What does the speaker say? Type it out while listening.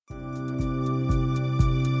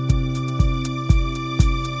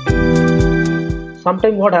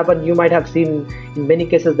sometimes what happened, you might have seen in many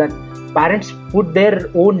cases that parents put their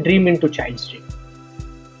own dream into child's dream,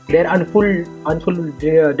 their unfulfilled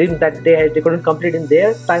dream that they couldn't complete in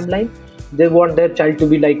their timeline. They want their child to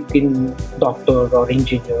be like in doctor or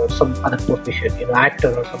engineer or some other profession,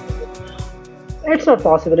 actor or something. It's not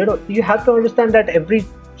possible. You have to understand that every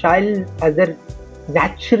child has their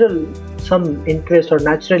natural some interest or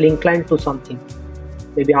natural inclined to something,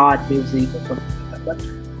 maybe art, music, or something like that. But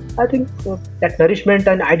I think that nourishment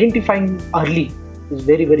and identifying early is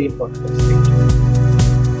very, very important.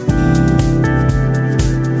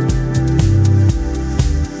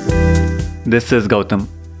 This is Gautam,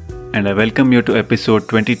 and I welcome you to episode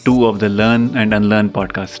 22 of the Learn and Unlearn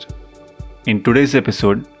podcast. In today's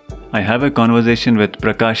episode, I have a conversation with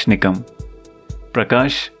Prakash Nikam.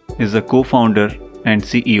 Prakash is the co-founder and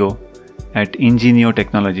CEO at Ingenio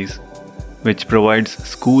Technologies, which provides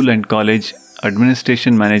school and college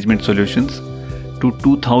administration management solutions to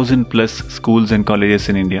 2000 plus schools and colleges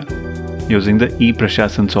in India using the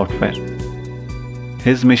ePrashaasan software.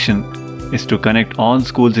 His mission is to connect all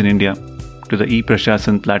schools in India to the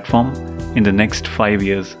ePrashaasan platform in the next 5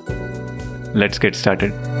 years. Let's get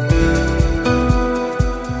started.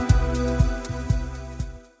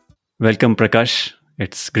 Welcome, Prakash.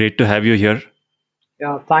 It's great to have you here.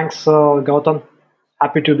 Yeah, thanks, Gautam.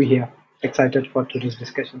 Happy to be here. Excited for today's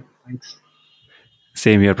discussion. Thanks.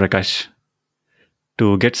 Same here, Prakash.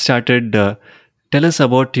 To get started, tell us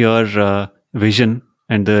about your vision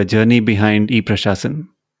and the journey behind ePrashaasan.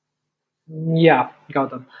 Yeah,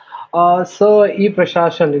 Gautam. So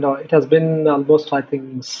e-Prashaasan, it has been almost, I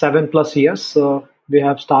think, 7+ years. So we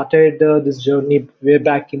have started this journey way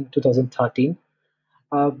back in 2013.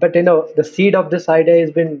 But the seed of this idea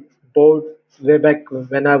has been born way back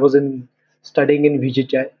when I was in studying in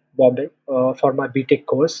VGTI, Bombay, for my BTech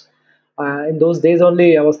course. In those days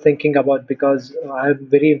only, I was thinking about, because I'm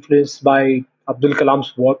very influenced by Abdul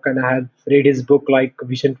Kalam's work, and I had read his book like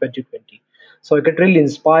Vision 2020. So I got really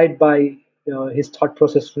inspired by his thought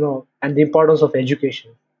process, and the importance of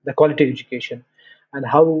education, the quality education, and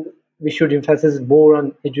how we should emphasize more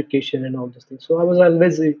on education and all those things. So I was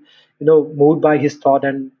always, moved by his thought,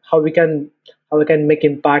 and how we can make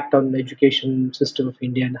impact on the education system of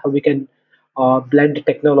India, and how we can blend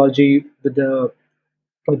technology with the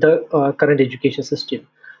current education system.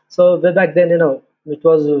 So way back then, it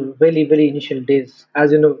was really, very initial days.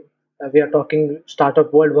 As you know, we are talking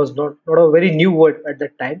startup world was not a very new word at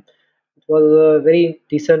that time. It was a very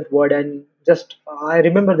decent word, and just I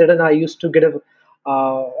remember that, and I used to get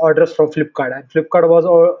orders from Flipkart, and Flipkart was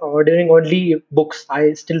ordering only books.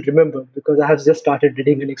 I still remember, because I have just started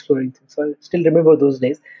reading and exploring things. So I still remember those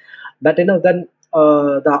days. But then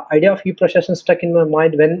the idea of e-procession stuck in my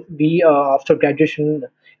mind when we after graduation,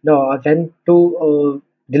 I went to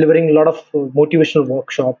delivering a lot of motivational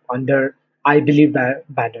workshop under I Believe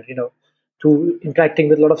banner, to interacting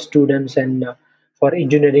with a lot of students, and for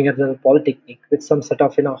engineering at the polytechnic, with some sort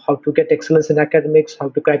of how to get excellence in academics, how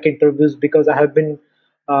to crack interviews, because I have been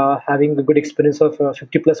having a good experience of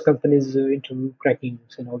 50 plus companies into cracking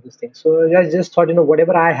and all these things. So I just thought,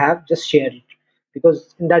 whatever I have, just share it,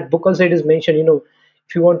 because in that book also it is mentioned,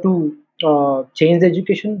 if you want to change the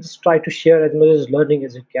education, just try to share as much as learning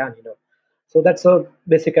as you can. So that's a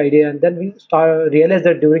basic idea. And then we realized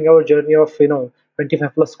that during our journey of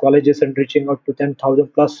 25 plus colleges and reaching out to 10,000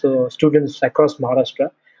 plus students across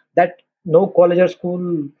Maharashtra, that no college or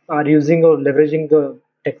school are using or leveraging the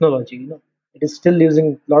technology. It is still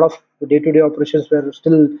using a lot of day-to-day operations were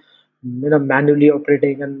still manually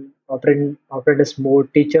operating, and operators more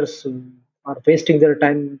teachers are wasting their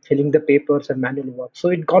time filling the papers and manual work. So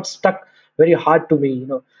it got stuck very hard to me,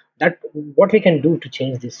 that what we can do to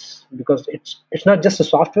change this, because it's not just a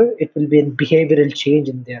software, it will be a behavioral change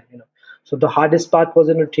in there. So the hardest part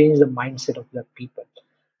was change the mindset of the people.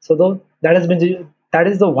 So though that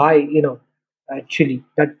is the why, actually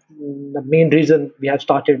that the main reason we have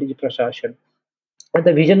started e-Prashaasan. And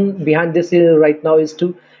the vision behind this is right now is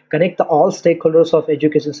to connect all stakeholders of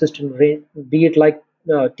education system, be it like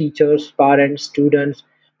teachers, parents, students,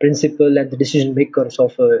 principal, and the decision makers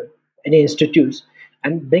of any institutes,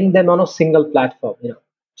 and bring them on a single platform,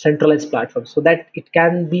 centralized platform, so that it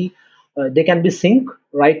can be they can be sync.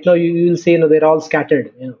 Right now, you will say, they're all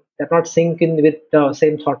scattered. They're not syncing with the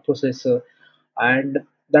same thought process. And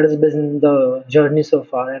that has been the journey so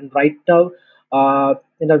far. And right now,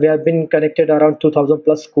 we have been connected around 2,000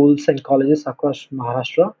 plus schools and colleges across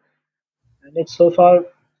Maharashtra, and it's so far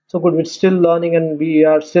so good. We're still learning, and we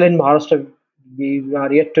are still in Maharashtra. We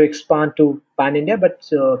are yet to expand to pan India, but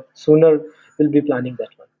sooner we'll be planning that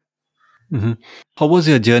one. Mhm. How was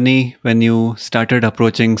your journey when you started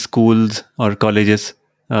approaching schools or colleges?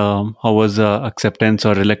 How was acceptance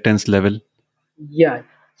or reluctance level? Yeah.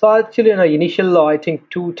 So actually, initial I think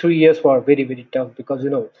 2 3 years were very very tough because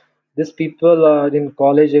these people in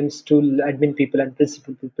college and school admin people and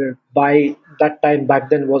principal people by that time back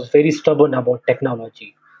then was very stubborn about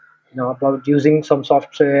technology, about using some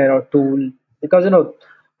software or tool because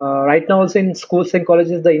right now also in schools and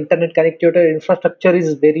colleges the internet connectivity infrastructure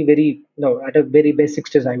is very very at a very basic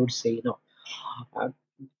stage I would say. Uh,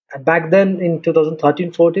 and back then in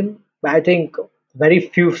 2013-14, I think very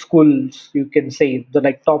few schools, you can say, the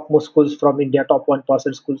like topmost schools from India, top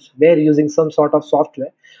 1% schools, were using some sort of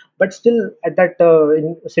software. But still, at that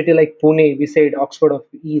in a city like Pune, we said Oxford of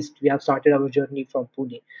East, we have started our journey from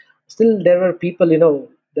Pune. Still, there were people,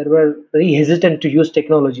 that were very hesitant to use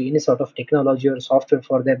technology, any sort of technology or software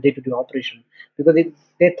for their day-to-day operation, because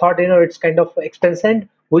they thought, it's kind of expensive. And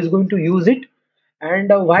who is going to use it? And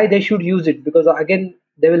why they should use it, because again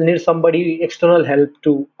they will need somebody external help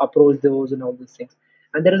to approach those and all these things.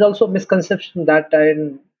 And there is also misconception that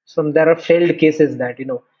in some there are failed cases that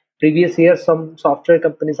previous years some software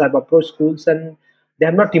companies have approached schools and they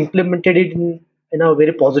have not implemented it in a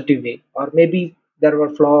very positive way, or maybe there were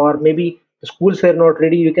flaw, or maybe the schools were not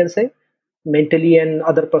ready, you can say, mentally and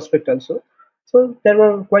other perspective also. So there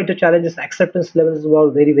were quite a challenges. Acceptance levels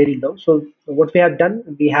were very very low. So what we have done,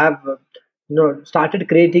 we have started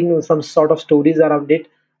creating some sort of stories around it.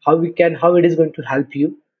 How it is going to help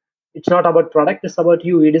you. It's not about product. It's about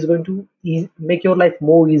you. It is going to make your life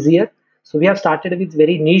more easier. So we have started with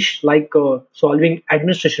very niche like solving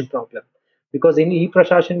administration problem, because in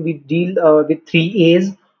e-prashashan we deal with three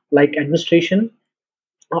A's like administration,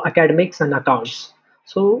 academics and accounts.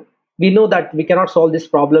 So we know that we cannot solve this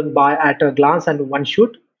problem by at a glance and one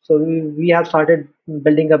shoot. So we have started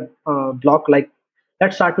building a block like,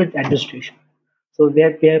 let's start with administration. So we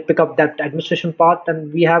have pick up that administration part,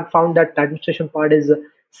 and we have found that the administration part is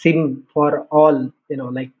sim for all,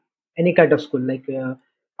 like any kind of school, like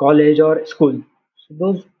college or school.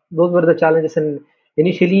 So those were the challenges, and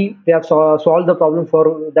initially we have solved the problem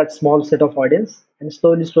for that small set of audience, and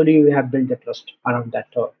slowly we have built the trust around that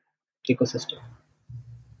ecosystem.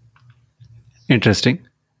 Interesting.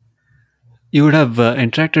 You would have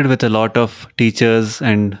interacted with a lot of teachers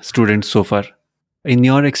and students so far. In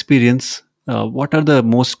your experience, what are the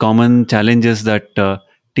most common challenges that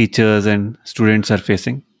teachers and students are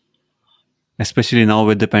facing, especially now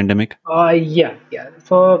with the pandemic? Yeah.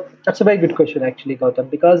 So that's a very good question, actually, Gautam,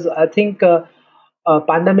 because I think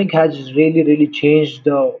pandemic has really, really changed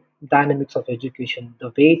the dynamics of education,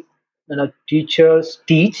 the way teachers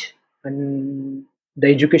teach, and the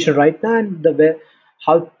education right now, and the way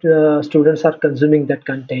how students are consuming that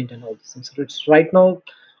content and all these things. So it's right now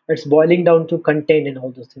it's boiling down to content and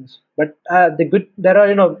all those things. But the good there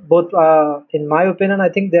are both. In my opinion, I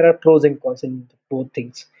think there are pros and cons in both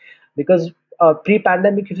things, because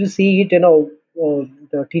pre-pandemic, if you see it,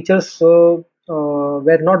 the teachers were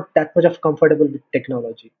not that much of comfortable with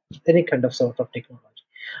technology, any kind of sort of technology,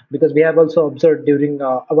 because we have also observed during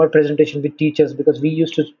our presentation with teachers, because we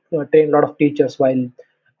used to train a lot of teachers while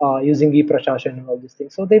using e-prashashan and all these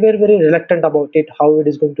things. So they were very reluctant about it, how it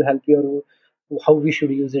is going to help you, or how we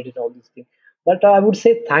should use it and all these things. But I would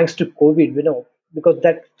say thanks to COVID, because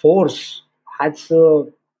that force has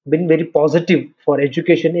been very positive for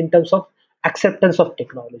education in terms of acceptance of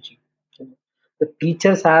technology. You know, the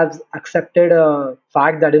teachers have accepted a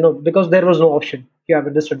fact that because there was no option. You have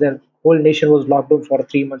understood, their whole nation was locked down for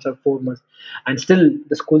 3 months or 4 months, and still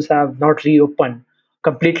the schools have not reopened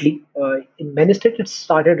completely. In many states, it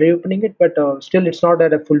started reopening it, but still it's not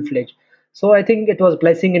at a full fledged. So I think it was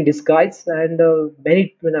blessing in disguise, and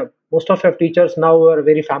many most of our teachers now are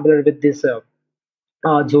very familiar with this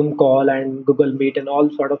Zoom call and Google Meet and all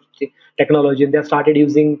sort of technology, and they have started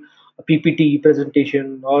using PPT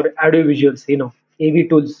presentation or audio visuals, AV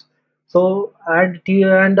tools. So and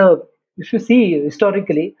if you see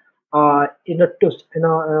historically, in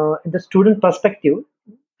the student perspective,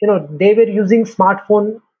 they were using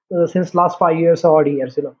smartphone since last 5 years or odd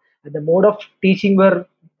years, and the mode of teaching were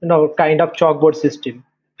kind of chalkboard system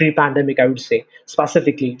pre-pandemic, I would say,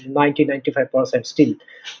 specifically 90-95% still.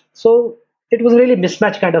 So it was really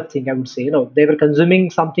mismatch kind of thing, I would say. They were consuming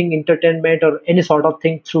something entertainment or any sort of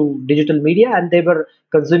thing through digital media, and they were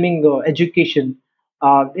consuming education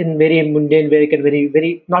in very mundane,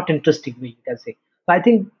 very not interesting way, you can say. So I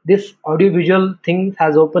think this audiovisual thing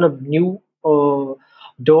has opened a new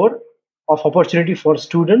door of opportunity for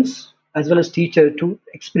students as well as teacher to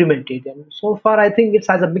experiment it. And so far, I think it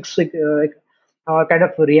has a mixed kind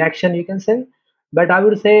of reaction, you can say. But I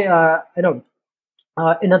would say,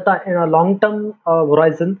 in a long term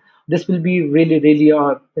horizon, this will be really really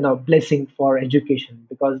a blessing for education,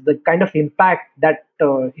 because the kind of impact that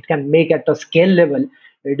it can make at a scale level,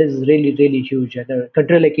 it is really really huge. And a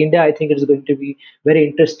country like India, I think it is going to be very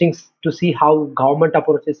interesting to see how government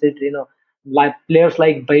approaches it. Like players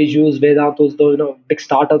like Byju's, Vedantus, those big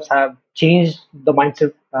startups have changed the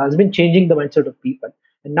mindset, has been changing the mindset of people,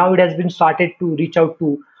 and now it has been started to reach out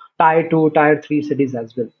to tier 2, tier 3 cities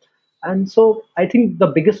as well. And so I think the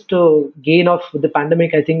biggest gain of the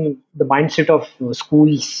pandemic, I think the mindset of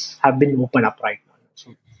schools have been opened up right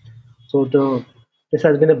now. So this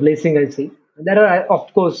has been a blessing, I see. There are,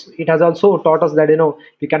 of course, it has also taught us that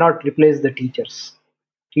we cannot replace the teachers.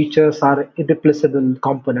 Teachers are irreplaceable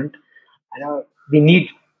component, and we need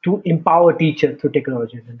to empower teachers through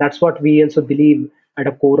technology. And that's what we also believe at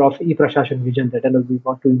a core of e-prashashan vision, that we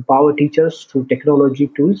want to empower teachers through technology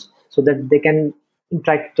tools so that they can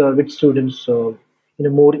interact with students in a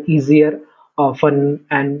more easier, fun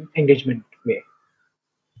and engagement way.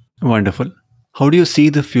 Wonderful. How do you see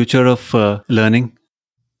the future of learning?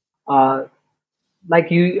 Uh,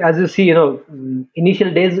 like you, as you see,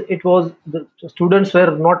 initial days it was the students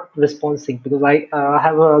were not responding, because I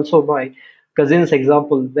have also my cousin's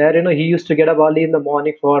example where he used to get up early in the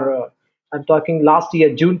morning for I'm talking last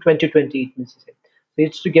year, June 2020, it means to say. He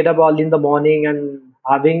used to get up early in the morning and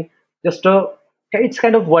having just a, it's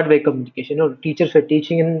kind of word way communication. Teachers were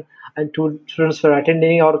teaching and two students were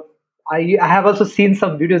attending. Or I have also seen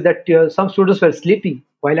some videos that some students were sleeping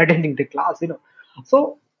while attending the class.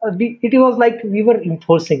 So it was like we were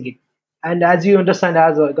enforcing it. And as you understand,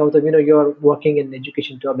 as Gautam, you're working in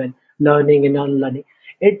education job and learning and unlearning.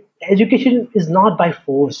 Education is not by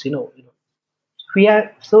force. We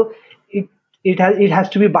are so it it has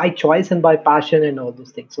to be by choice and by passion and all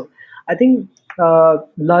those things. So I think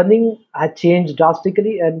learning has changed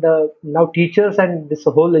drastically, and now teachers and this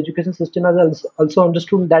whole education system has also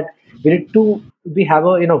understood that we have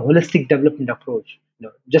a holistic development approach,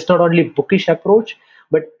 just not only bookish approach,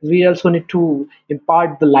 but we also need to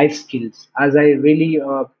impart the life skills, as I really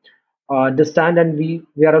understand. And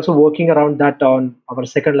we are also working around that on our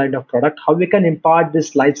second line of product, how we can impart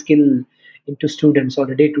this life skill into students on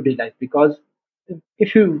a day-to-day life. Because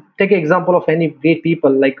if you take an example of any great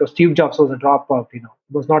people, like Steve Jobs was a dropout,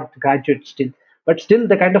 was not a graduate still, but still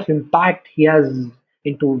the kind of impact he has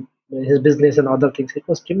into his business and other things, it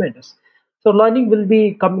was tremendous. So learning will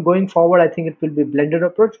be going forward. I think it will be blended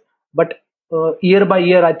approach, but year by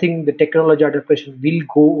year, I think the technology adaptation will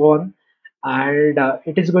go on, and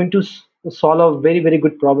it is going to solve a very very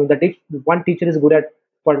good problem, that if one teacher is good at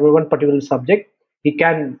one particular subject, he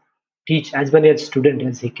can teach as many as student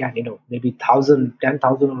as he can, maybe 1,000,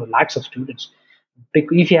 10,000, or lakhs of students.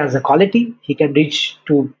 If he has a quality, he can reach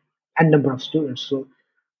to n number of students. So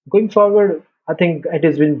going forward, I think it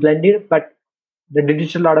has been blended, but the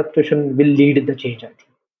digital adaptation will lead the change, I think.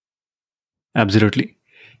 Absolutely.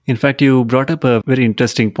 In fact, you brought up a very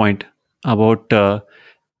interesting point about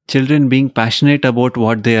children being passionate about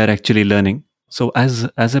what they are actually learning. So, as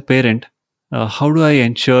a parent, how do I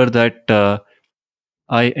ensure that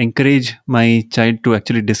I encourage my child to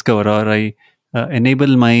actually discover, or I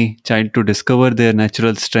enable my child to discover their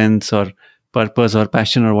natural strengths or purpose or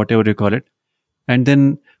passion or whatever you call it, and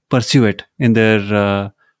then pursue it in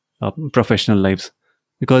their professional lives,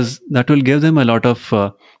 because that will give them a lot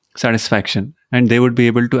of satisfaction, and they would be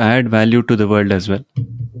able to add value to the world as well.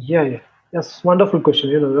 Yeah, yeah. Yes, wonderful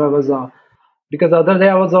question. I was because the other day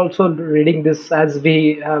I was also reading this, as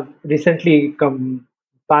we have recently come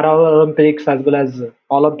Paralympics as well as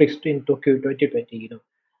Olympics in Tokyo 2020.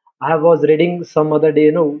 I was reading some other day,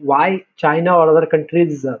 why China or other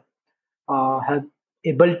countries have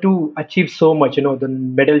able to achieve so much, the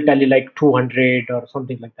medal tally like 200 or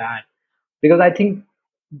something like that. Because I think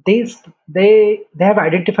they have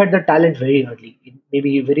identified the talent very early, in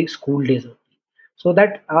maybe very school days only. So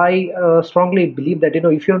that I strongly believe that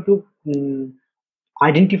if you want to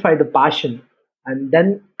identify the passion and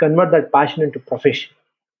then convert that passion into profession.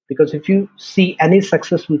 Because if you see any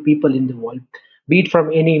successful people in the world, be it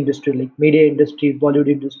from any industry like media industry, Bollywood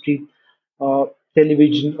industry, uh,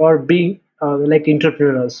 television, or being like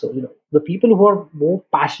entrepreneurs, so the people who are more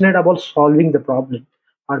passionate about solving the problem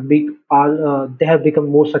are they have become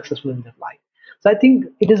more successful in their life. So I think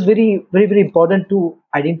it is very very very important to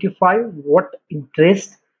identify what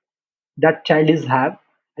interest that child is have.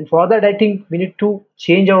 And for that, I think we need to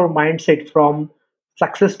change our mindset from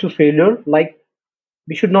success to failure. Like,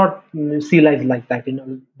 we should not see life like that,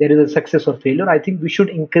 there is a success or failure. I think we should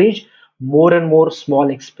encourage more and more small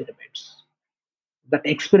experiments. That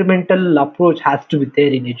experimental approach has to be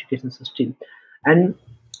there in education system. And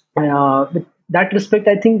that respect,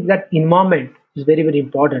 I think that environment is very very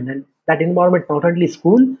important, and that environment not only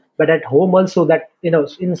school but at home also, that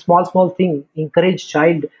in small small thing encourage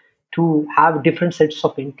child to have different sets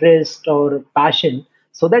of interest or passion,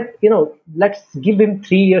 so that let's give him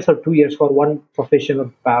 3 years or 2 years for one profession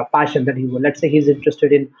or passion that he will. Let's say he's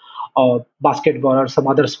interested in basketball or some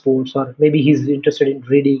other sports, or maybe he's interested in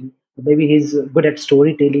reading, maybe he's good at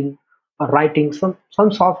storytelling or writing some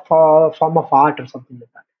sort of form of art or something like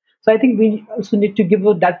that. So I think we also need to give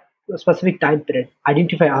that specific time period,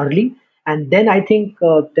 identify early, and then I think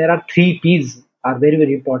there are three P's are very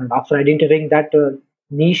very important. After identifying that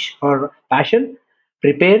niche or passion,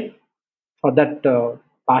 prepare for that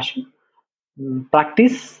passion,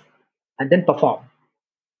 practice, and then perform.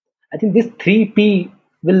 I think this three P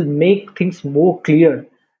will make things more clear,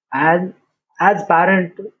 and as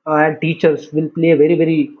parent and teachers will play a very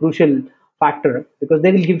very crucial factor, because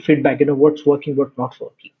they will give feedback. What's working, what's not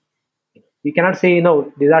working. We cannot say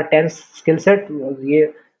these are 10 skill set. Yeah,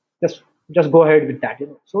 just just go ahead with that.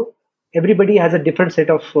 So everybody has a different set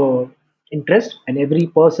of interest, and every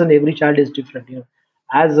person, every child is different.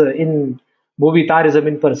 As in movie Tarism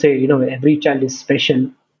in per se, every child is special.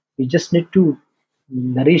 We just need to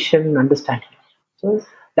nourish and understand it. So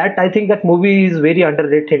that, I think that movie is very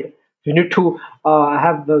underrated. We need to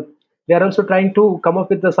have the. We are also trying to come up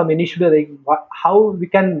with some initiative, like how we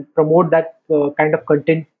can promote that kind of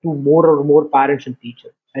content to more or more parents and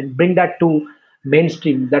teachers, and bring that to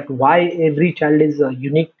mainstream. That why every child is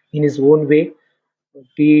unique in his own way,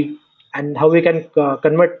 we, and how we can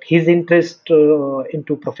convert his interest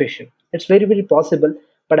into profession. It's very very possible,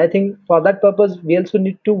 but I think for that purpose we also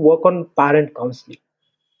need to work on parent counseling.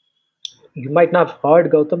 You might not have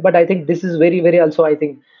heard, Gautam, but I think this is very very also, I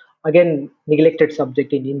think, again, neglected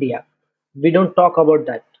subject in India. We don't talk about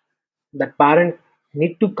that, that parent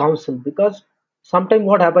need to counsel, because sometimes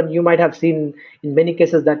what happen, you might have seen in many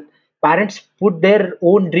cases that parents put their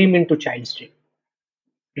own dream into child's dream,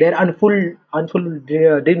 their unfulfilled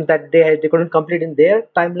dream that they couldn't complete in their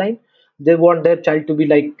timeline. They want their child to be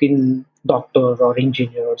like in doctor or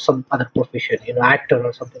engineer or some other profession, actor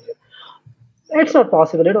or something like that. It's not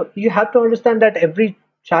possible. You have to understand that every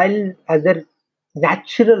child has their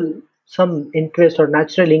natural some interest or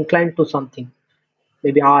natural inclined to something,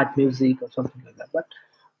 maybe art, music, or something like that. But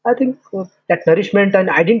I think that nourishment and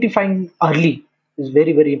identifying early is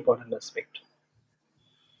very very important aspect.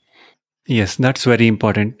 Yes, that's very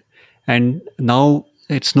important. And now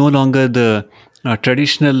it's no longer the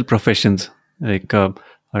traditional professions like a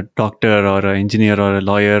doctor or an engineer or a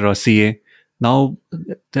lawyer or CA. Now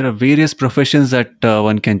there are various professions that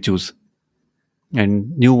one can choose,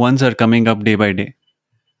 and new ones are coming up day by day.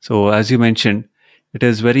 So, as you mentioned, it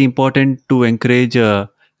is very important to encourage an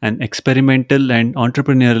experimental and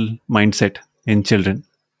entrepreneurial mindset in children.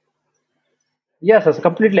 Yes, I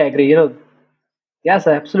completely agree. Yes,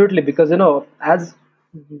 absolutely. Because as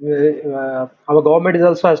our government is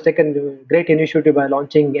also has taken great initiative by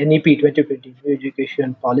launching NEP 2020, New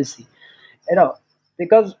Education Policy. You know,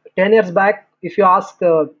 because 10 years back, if you ask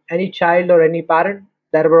any child or any parent,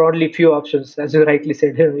 there were only few options, as you rightly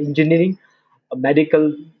said, engineering, a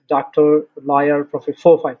medical, doctor, lawyer, 4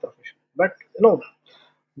 5 profession. But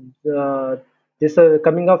uh, this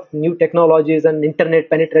coming of new technologies and internet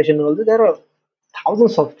penetration, also there are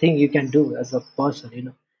thousands of things you can do as a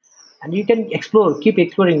person. And you can explore, keep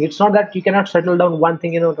exploring. It's not that you cannot settle down one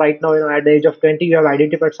thing. Right now, at the age of 20, you have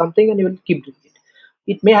identified something and you will keep doing it.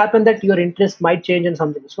 It may happen that your interest might change in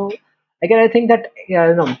something. So again, I think that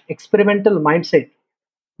experimental mindset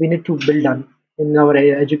we need to build on in our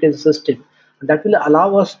education system, and that will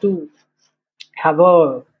allow us to have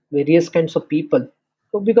a various kinds of people.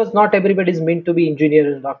 So because not everybody is meant to be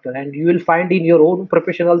engineer and doctor, and you will find in your own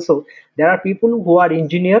profession also there are people who are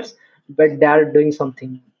engineers, but they are doing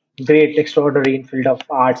something great, extraordinary in field of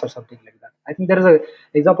arts or something like that. I think there is a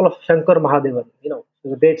example of Shankar Mahadevan. He's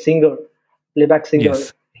a great singer, playback singer.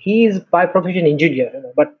 Yes. He is by profession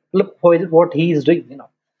engineer, but look what he is doing.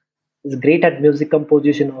 Is great at music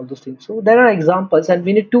composition, all those things. So there are examples, and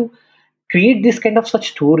we need to create this kind of such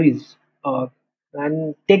stories,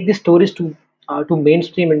 and take these stories to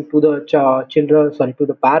mainstream and to the children, sorry, to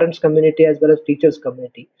the parents community as well as teachers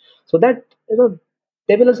community, so that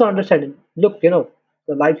they will also understand it. Look,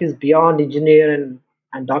 the life is beyond engineer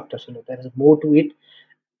and doctors. There is more to it.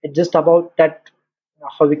 It's just about that,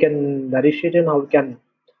 how we can nourish it and how we can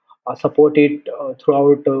support it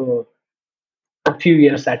throughout a few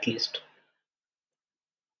years at least.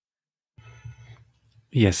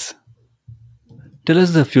 Yes. Tell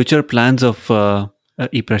us the future plans of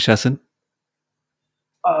e-prashashan.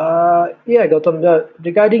 Yeah, Gautam.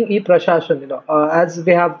 Regarding e-prashashan, as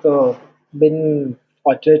we have been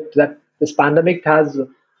fortunate that this pandemic has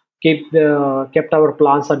kept our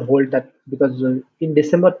plans on hold. That because in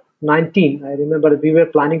December 19, I remember we were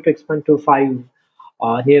planning to expand to five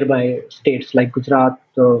nearby states like Gujarat,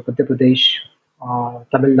 Madhya Pradesh,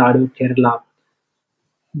 Tamil Nadu, Kerala,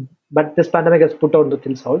 but this pandemic has put on the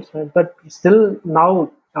things hold. But still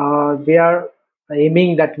now we are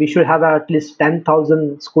aiming that we should have at least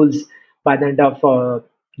 10,000 schools by the end of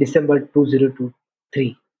December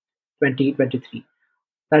 2023, 2023.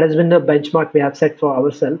 That has been the benchmark we have set for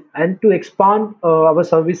ourselves, and to expand our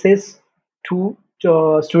services to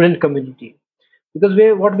student community. Because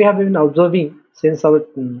what we have been observing since our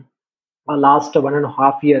last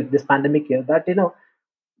 1.5 year, this pandemic year, that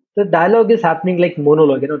the dialogue is happening like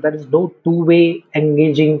monologue. There is no two-way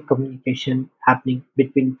engaging communication happening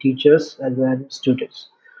between teachers and then students.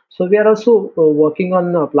 So we are also working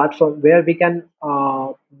on a platform where we can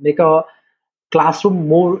make a classroom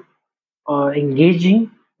more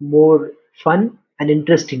engaging, more fun and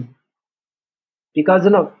interesting, because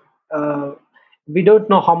uh, we don't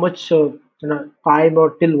know how much time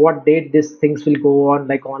or till what date these things will go on,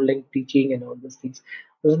 like online teaching and all those things.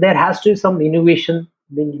 So there has to be some innovation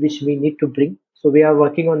which we need to bring. So we are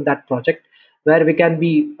working on that project where we can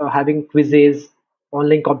be having quizzes,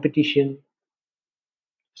 online competition,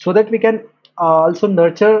 so that we can also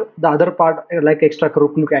nurture the other part, like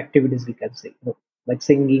extracurricular activities, we can say, like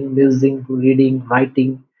singing, music, reading,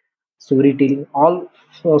 writing, storytelling, all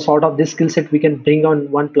sort of this skill set we can bring on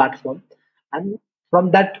one platform. And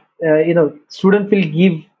from that, student will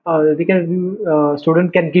give we can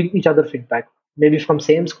student can give each other feedback, maybe from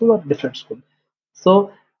same school or different school.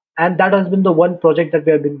 So, and that has been the one project that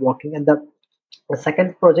we have been working. And the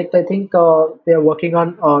second project, I think, we are working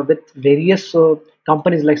on with various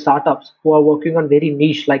companies like startups who are working on very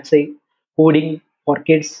niche, like say coding for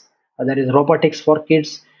kids, there is robotics for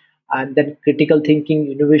kids, and then critical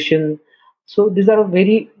thinking, innovation. So these are a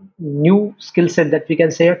very new skill set that we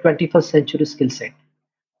can say a 21st century skill set,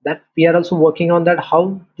 that we are also working on, that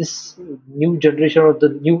how this new generation or the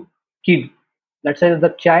new kid, let's say the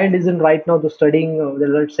child is in right now the studying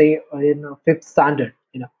let's say in fifth standard,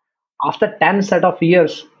 after 10 set of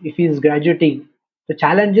years, if he is graduating, the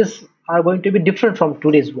challenges are going to be different from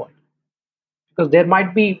today's world, because there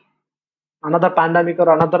might be another pandemic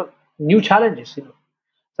or another new challenges. So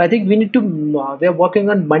I think we need to we are working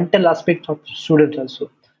on mental aspects of students also.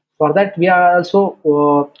 For that, we are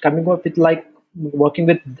also coming up with like working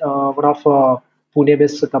with one of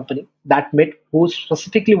Pune-based company, that met, who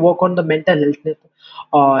specifically work on the mental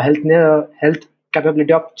health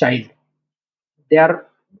capability of child. They are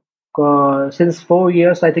since 4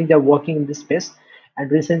 years, I think they're working in this space, and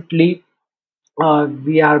recently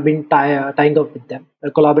we have been tying up with them,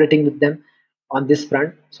 collaborating with them on this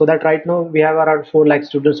front, so that right now we have around 4 lakh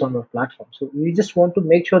students on our platform. So we just want to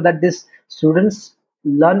make sure that these students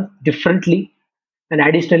learn differently and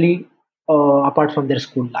additionally apart from their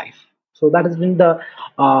school life. So that has been the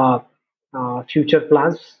uh, future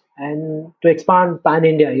plans, and to expand pan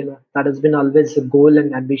India. That has been always a goal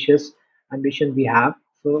and ambition we have.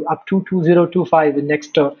 So up to 2025, in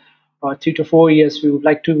next 3 to 4 years, we would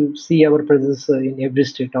like to see our presence in every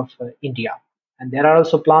state of India, and there are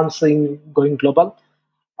also plans in going global.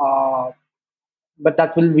 Uh, but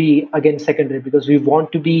that will be again secondary, because we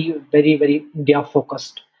want to be very very India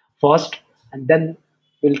focused first, and then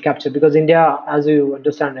we'll capture, because India, as you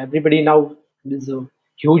understand, everybody now is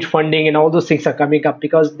huge funding and all those things are coming up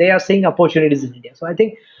because they are seeing opportunities in India. So I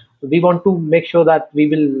think we want to make sure that we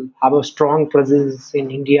will have a strong presence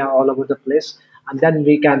in India all over the place, and then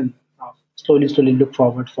we can slowly look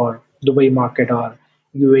forward for Dubai market or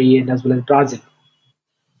UAE and as well as Brazil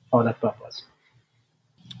for that purpose.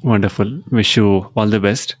 Wonderful. Wish you all the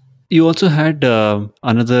best. You also had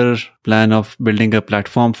another plan of building a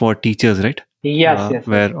platform for teachers, right? Yes, yes, yes,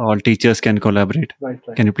 Where all teachers can collaborate. right,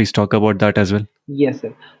 right. Can you please talk about that as well? Yes,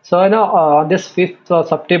 sir. So on this 5th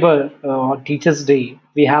September, on Teachers' Day,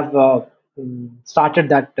 we have started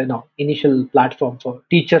that initial platform for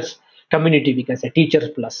teachers community. We can say Teachers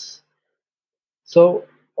Plus. So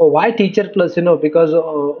why Teacher Plus? Because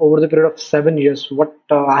over the period of 7 years, what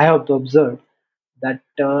I have observed, that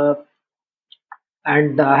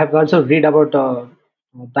and I have also read about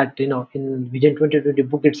that in Vision 2020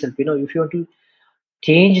 book itself. If you want to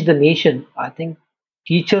change the nation, I think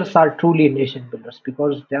teachers are truly nation builders,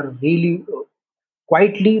 because they are really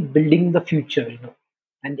quietly building the future.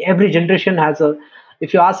 And every generation has a,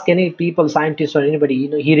 if you ask any people, scientists or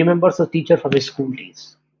anybody, he remembers a teacher from his school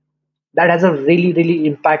days. That has a really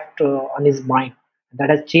impact on his mind, that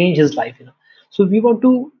has changed his life. So we want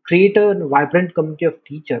to create a vibrant community of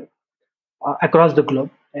teachers across the globe,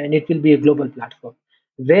 and it will be a global platform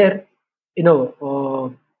where you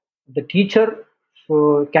know the teacher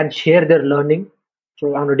can share their learning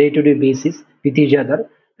on a day-to-day basis with each other,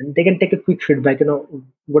 and they can take a quick feedback,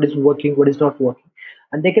 what is working, what is not working,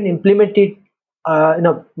 and they can implement it,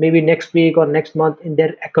 maybe next week or next month in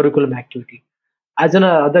their curriculum activity. As in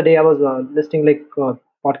other day I was listening like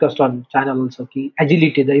podcast on channel also,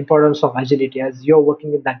 agility, the importance of agility. As you're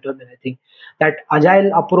working in that domain, I think that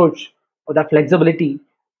agile approach or that flexibility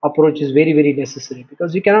approach is very very necessary,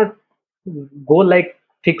 because you cannot go like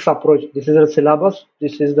fixed approach. This is the syllabus,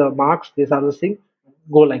 this is the marks, these are the things,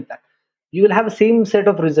 go like that. You will have the same set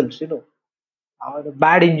of results, the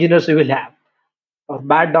bad engineers you will have, or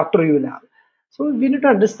bad doctor you will have. So we need to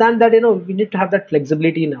understand that we need to have that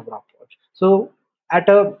flexibility in our approach. So at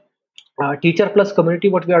a teacher plus community,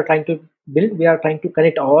 what we are trying to build, we are trying to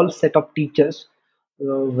connect all set of teachers,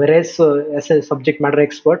 whereas as a subject matter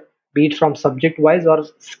expert, be it from subject wise or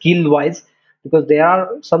skill wise, because there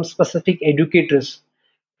are some specific educators,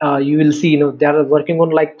 you will see, they are working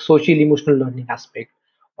on like social emotional learning aspect,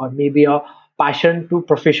 or maybe a passion to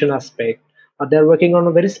profession aspect, or they're working on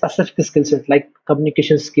a very specific skill set like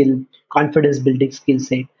communication skill, confidence building skill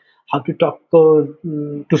set, how to talk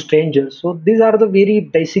to strangers. So these are the very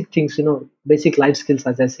basic things, basic life skills,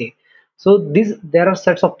 as I say. So these, there are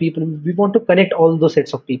sets of people, we want to connect all those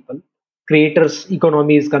sets of people. Creators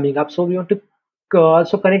economy is coming up, so we want to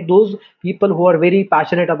also connect those people who are very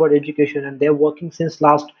passionate about education, and they're working since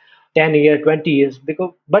last 10 years, 20 years,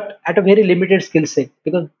 because but at a very limited skill set,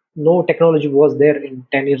 because no technology was there in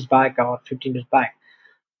 10 years back or 15 years back.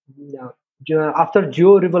 Yeah. After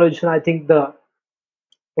geo revolution, I think the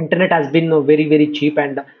internet has been very very cheap,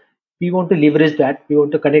 and we want to leverage that. We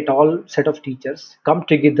want to connect all set of teachers, come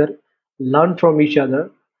together, learn from each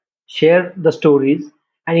other, share the stories,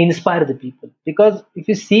 and inspire the people. Because if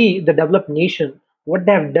you see the developed nation, what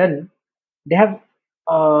they have done, they have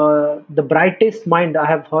the brightest mind. I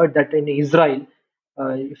have heard that in Israel,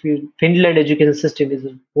 if you Finland education system is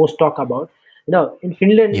most talk about. In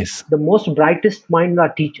Finland, Yes, the most brightest mind are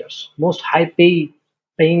teachers. Most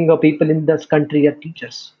paying people in this country are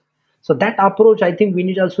teachers. So that approach, I think we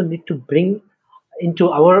need to bring into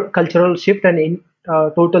our cultural shift and in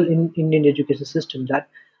total in Indian education system, that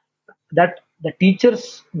the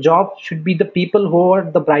teacher's job should be the people who are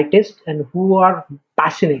the brightest and who are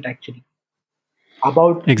passionate actually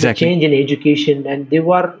about the exactly. change in education, and they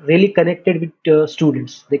were really connected with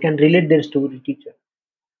students. They can relate their story to teacher.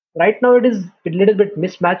 Right now it is a little bit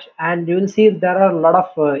mismatch, and you will see there are a lot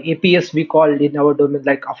of APS we call in our domain,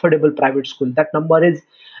 like affordable private school. That number is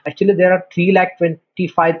actually, there are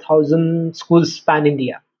 3,25,000 schools span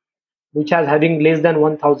India, which has having less than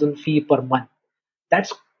 1,000 fee per month.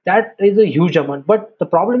 That's that is a huge amount. But the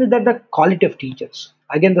problem is that the quality of teachers.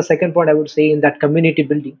 Again, the second point I would say in that community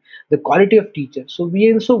building, the quality of teachers. So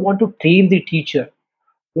we also want to train the teacher,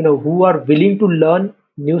 who are willing to learn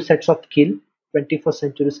new sets of skill, 21st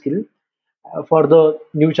century skill, for the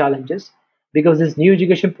new challenges. Because this new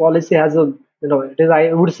education policy has a, it is,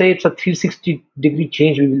 I would say it's a 360-degree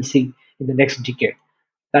change we will see in the next decade.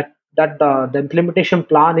 The implementation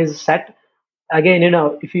plan is set. Again,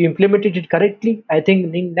 if you implemented it correctly, I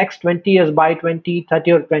think in next 20 years, by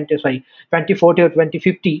 2030 or 2040 or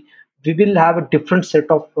 2050, we will have a different set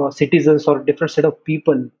of citizens, or different set of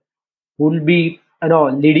people who will be,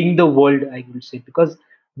 leading the world, I will say. Because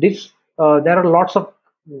this there are lots of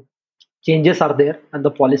changes are there and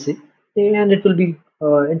the policy, and it will be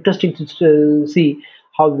interesting to see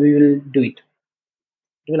how we will do it.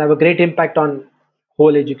 It will have a great impact on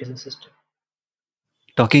whole education system.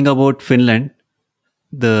 Talking about Finland,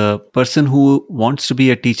 the person who wants to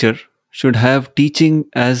be a teacher should have teaching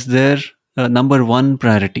as their number one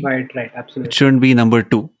priority. Right, right, It absolutely. shouldn't be number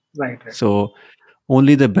two. Right, right. So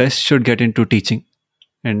only the best should get into teaching,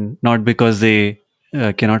 and not because they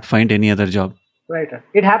cannot find any other job. Right, right.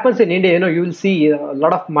 It happens in India. You will see a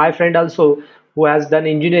lot of my friend also who has done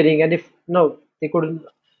engineering, and if they couldn't,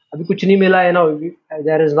 abhi kuch nahi mila,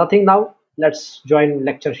 there is nothing now. Let's join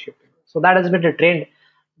lectureship. So that has been a trend.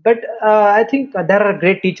 But I think there are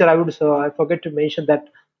great teacher. I forget to mention that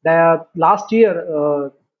the last year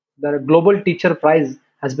the global teacher prize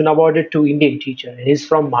has been awarded to Indian teacher. He's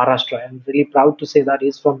from Maharashtra. I'm very proud to say that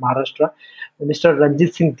he's from Maharashtra, Mr.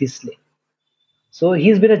 Ranjit Singh Disle. So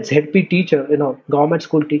he's been a ZP teacher, government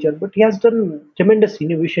school teacher, but he has done tremendous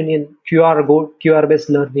innovation in QR based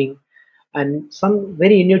learning, and some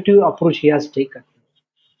very innovative approach he has taken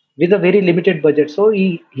with a very limited budget. So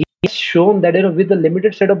he has shown that with the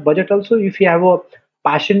limited set of budget also, if you have a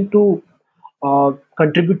passion to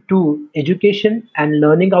contribute to education and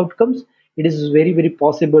learning outcomes, it is very very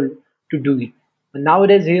possible to do it. And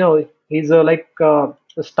nowadays, he's a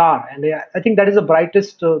star, and I think that is the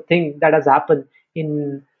brightest thing that has happened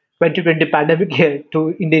in 2020 pandemic here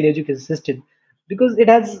to Indian education system, because it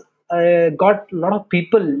has got a lot of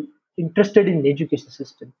people interested in education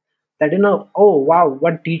system. That oh wow,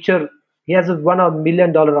 one teacher, he has won $1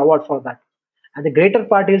 million award for that, and the greater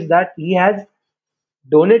part is that he has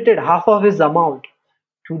donated half of his amount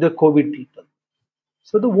to the COVID people.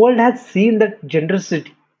 So the world has seen that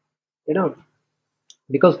generosity, you know,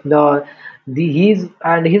 because he's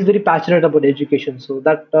very passionate about education. So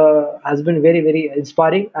that has been very very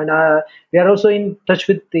inspiring, and we are also in touch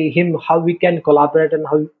with him how we can collaborate and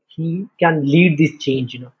how he can lead this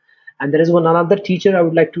change. And there is one another teacher I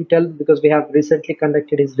would like to tell, because we have recently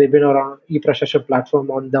conducted his webinar on ePrashasha platform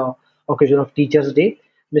on the occasion of Teachers Day.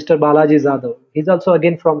 Mr. Balaji Zadav, he's also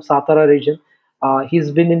again from Satara region. He's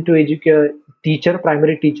been into teacher,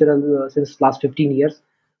 primary teacher, since last 15 years.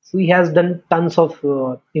 So he has done tons of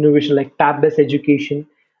innovation like tab-based education,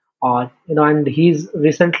 and his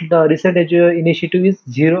initiative is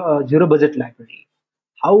zero budget library.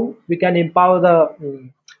 How we can impart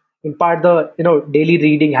the daily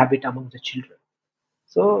reading habit among the children.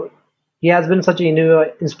 So he has been such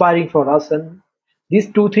inspiring for us, and these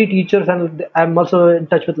two three teachers, and I'm also in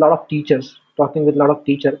touch with a lot of teachers, talking with a lot of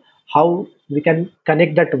teachers, how we can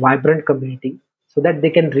connect that vibrant community so that they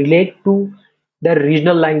can relate to their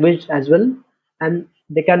regional language as well, and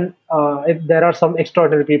they can if there are some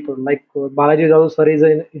extraordinary people like Balaji Rao sir is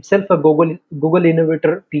itself a Google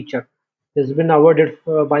Innovator teacher. He's been awarded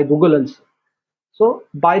by Google also. So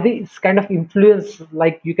by this kind of influence,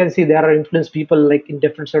 like you can see, there are influence people like in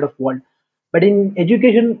different side of world. But in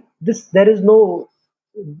education, this there is no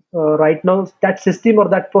right now that system or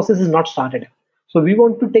that process is not started. So we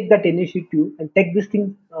want to take that initiative and take this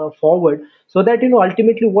thing forward, so that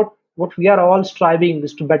ultimately what we are all striving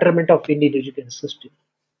is to betterment of Indian education system.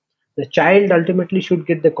 The child ultimately should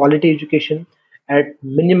get the quality education at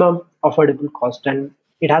minimum affordable cost, and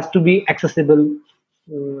it has to be accessible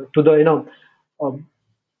to the um,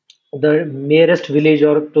 the nearest village,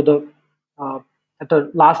 or to the uh, at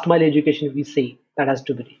the last mile education we say that has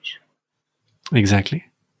to be reached. Exactly.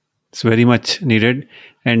 It's very much needed.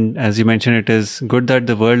 And as you mentioned, it is good that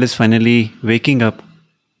the world is finally waking up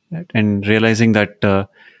and realizing that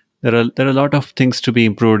there are a lot of things to be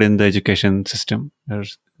improved in the education system.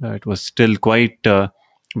 It was still quite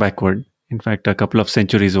backward. In fact, a couple of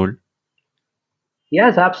centuries old.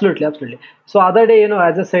 Yes, absolutely, absolutely. So other day,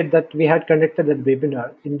 as I said that we had conducted that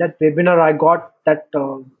webinar. In that webinar, I got that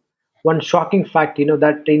one shocking fact.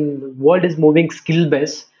 That in world is moving skill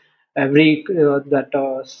based. Every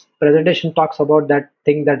that presentation talks about that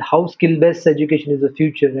thing, that how skill based education is the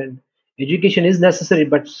future, and education is necessary,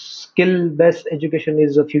 but skill based education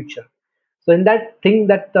is the future. So in that thing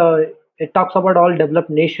that it talks about all developed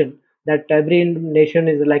nation, that every nation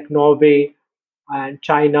is like Norway and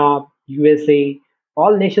China, USA,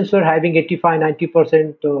 all nations were having 85,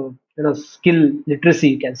 90% skill literacy,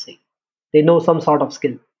 you can say. They know some sort of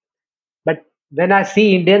skill. But when I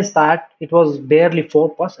see Indians that it was barely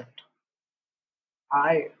 4%,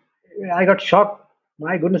 I I got shocked.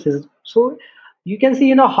 My goodness, is so you can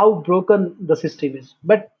see how broken the system is.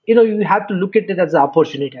 But you have to look at it as an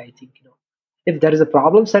opportunity. I think if there is a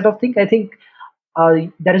problem set of thing, I think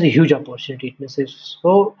there is a huge opportunity.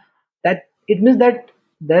 It means that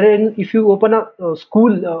if you open a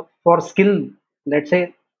school for skill, let's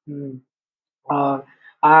say. mm, uh,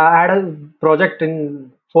 I had a project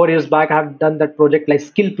in 4 years back. I have done that project like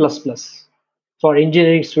Skill Plus Plus for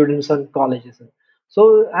engineering students and colleges.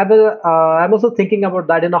 So I'm also thinking about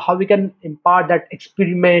that. How we can impart that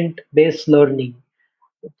experiment-based learning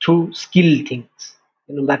through skill things.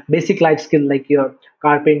 That basic life skill like your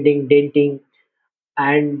carpenting, denting,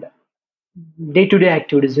 and day-to-day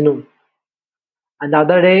activities. And the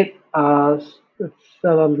other day,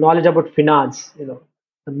 knowledge about finance,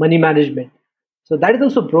 the money management. So that is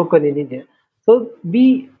also broken in India. So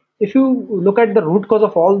if you look at the root cause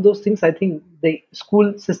of all those things, I think the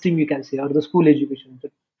school system, you can say, or the school education,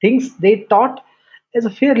 the things they taught is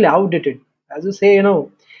fairly outdated. As you say,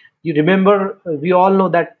 you remember, we all know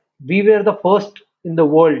that we were the first in the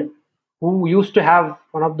world who used to have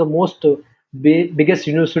one of the most biggest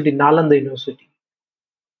university, Nalanda University.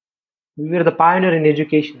 We were the pioneer in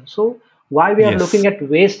education. So why we are looking Yes. at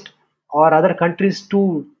West or other countries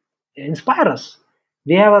to inspire us?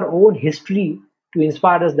 They have our own history to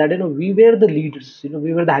inspire us, that we were the leaders.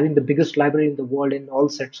 We were having the biggest library in the world in all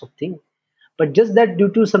sets of things. But just that due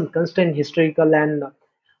to some constant historical and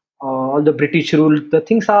all the British rule, the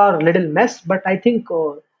things are a little mess. But I think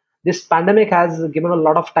this pandemic has given a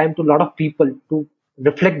lot of time to a lot of people to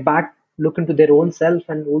reflect back look into their own self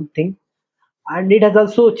and own thing. And it has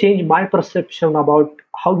also changed my perception about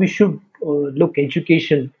how we should look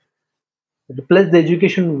education, replace the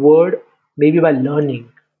education word maybe by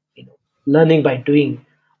learning, you know, learning by doing,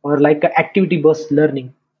 or like a activity based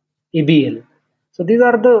learning, ABL. So these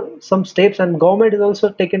are the some steps, and government has also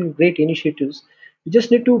taken great initiatives. We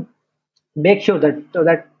just need to make sure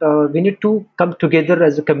that we need to come together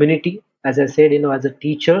as a community, as I said, as a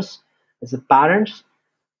teachers, as a parents,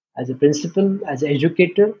 as a principal, as an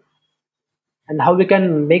educator, and how we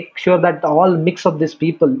can make sure that all mix of these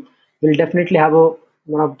people will definitely have a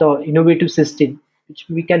one of the innovative system which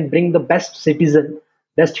we can bring the best citizen,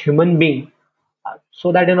 best human being,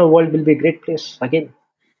 so that world will be a great place again.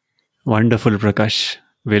 Wonderful, Prakash.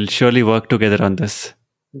 We'll surely work together on this.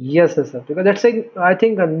 Yes, yes, sir. Because that's a, I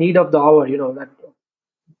think a need of the hour. That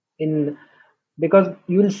in because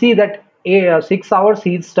you will see that 6 hours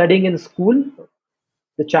he's studying in school,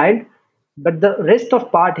 the child, but the rest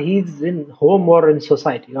of part he's in home or in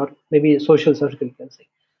society or maybe social circle, you can say.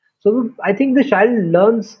 So I think the child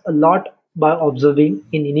learns a lot by observing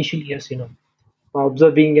in initial years, by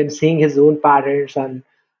observing and seeing his own parents and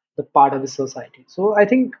the part of the society. So I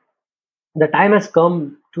think the time has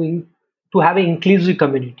come to have an inclusive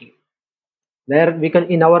community where we can,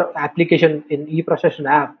 in our application in e-procession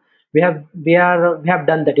app, we have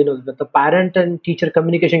done that. The parent and teacher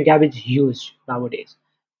communication gap is huge nowadays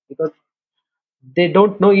because they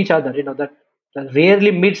don't know each other. That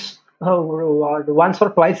rarely meets once or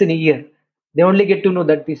twice in a year. They only get to know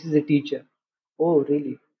that this is a teacher. Oh,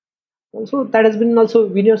 really? Also, that has been also,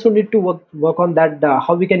 we also need to work on that,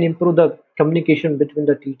 how we can improve the communication between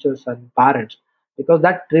the teachers and parents, because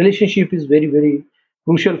that relationship is very very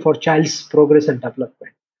crucial for child's progress and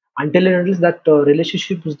development. Until and unless that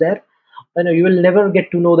relationship is there, you will never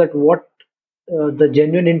get to know that what the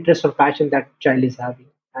genuine interest or passion that child is having.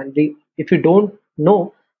 And if we don't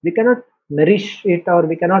know, we cannot nourish it, or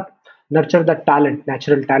we cannot nurture that talent,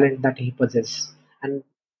 natural talent that he possesses, and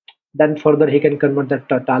then further he can convert that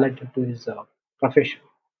talent into his profession.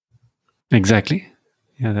 Exactly.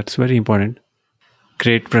 Yeah, that's very important.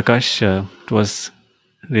 Great, Prakash. It was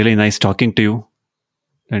really nice talking to you,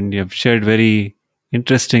 and you have shared very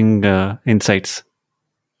interesting insights.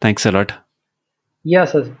 Thanks a lot.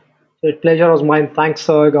 Yes, yes. The pleasure was mine. Thanks,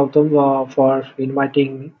 Gautam, for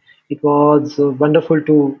inviting me. It was wonderful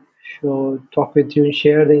to talk with you and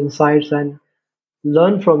share the insights and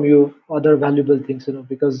learn from you other valuable things,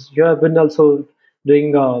 because you have been also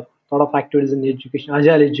doing a lot of activities in education,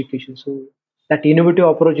 agile education. So that innovative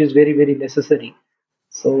approach is very, very necessary.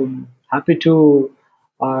 So happy to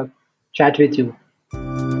uh, chat with you.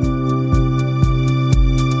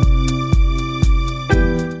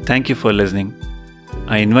 Thank you for listening.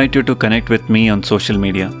 I invite you to connect with me on social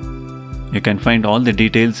media. You can find all the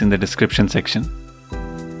details in the description section.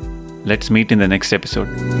 Let's meet in the next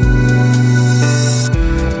episode.